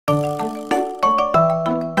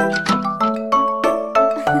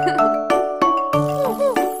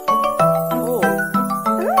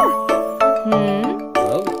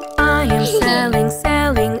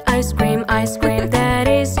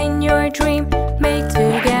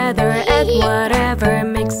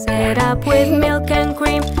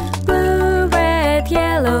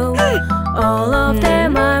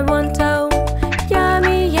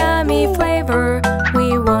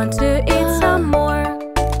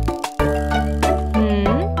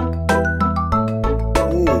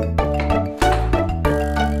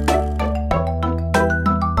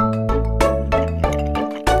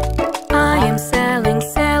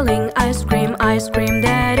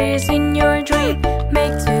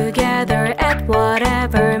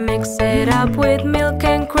with milk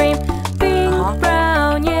and cream. Pink,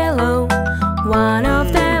 brown, yellow, one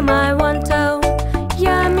of them I want to.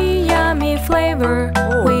 Yummy, yummy flavor,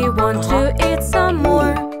 we want to eat some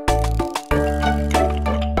more.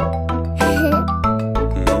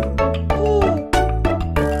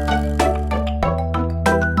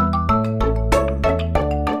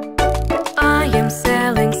 I am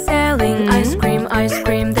selling ice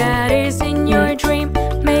cream that is in your dream.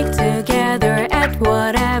 Make together, add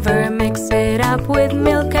whatever, mix it up with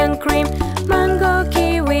milk and cream. Mango,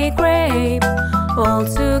 kiwi, grape, all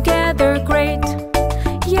together great.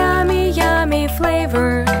 Yummy, yummy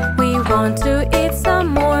flavor, we want to eat some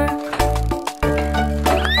more.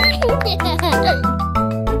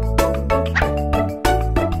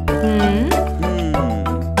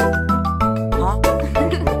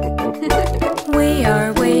 We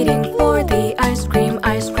are waiting for the ice cream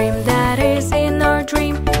that is in our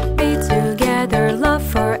dream. Be together, love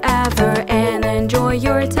forever, and enjoy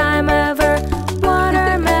your time ever.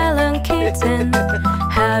 Watermelon kitten,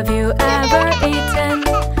 have you ever eaten?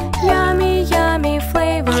 Yummy, yummy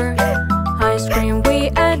flavor, ice cream we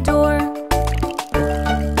adore.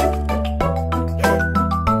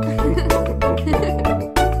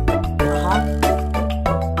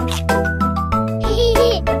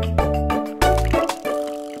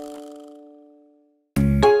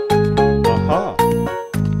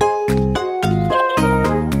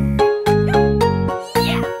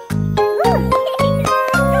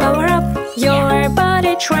 Power up your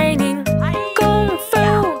body training. Kung Fu,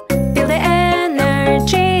 feel the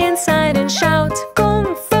energy inside and shout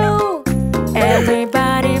Kung Fu.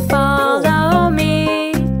 Everybody follow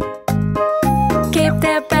me. Keep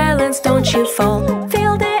the balance, don't you fall.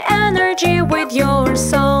 Feel the energy with your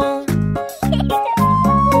soul.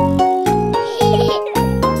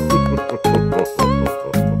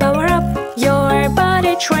 Power up your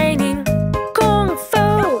body training. Kung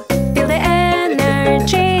Fu, feel the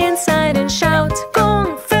energy inside and shout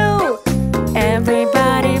Kung Fu.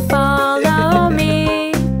 Everybody follow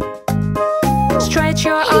me. Stretch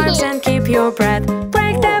your arms and keep your breath.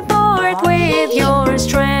 Break the board with your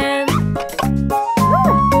strength.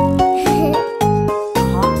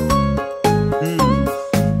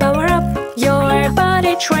 Power up your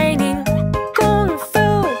body training. Kung Fu,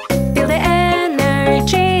 feel the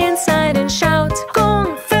energy inside and shout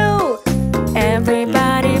Kung Fu.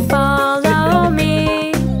 Everybody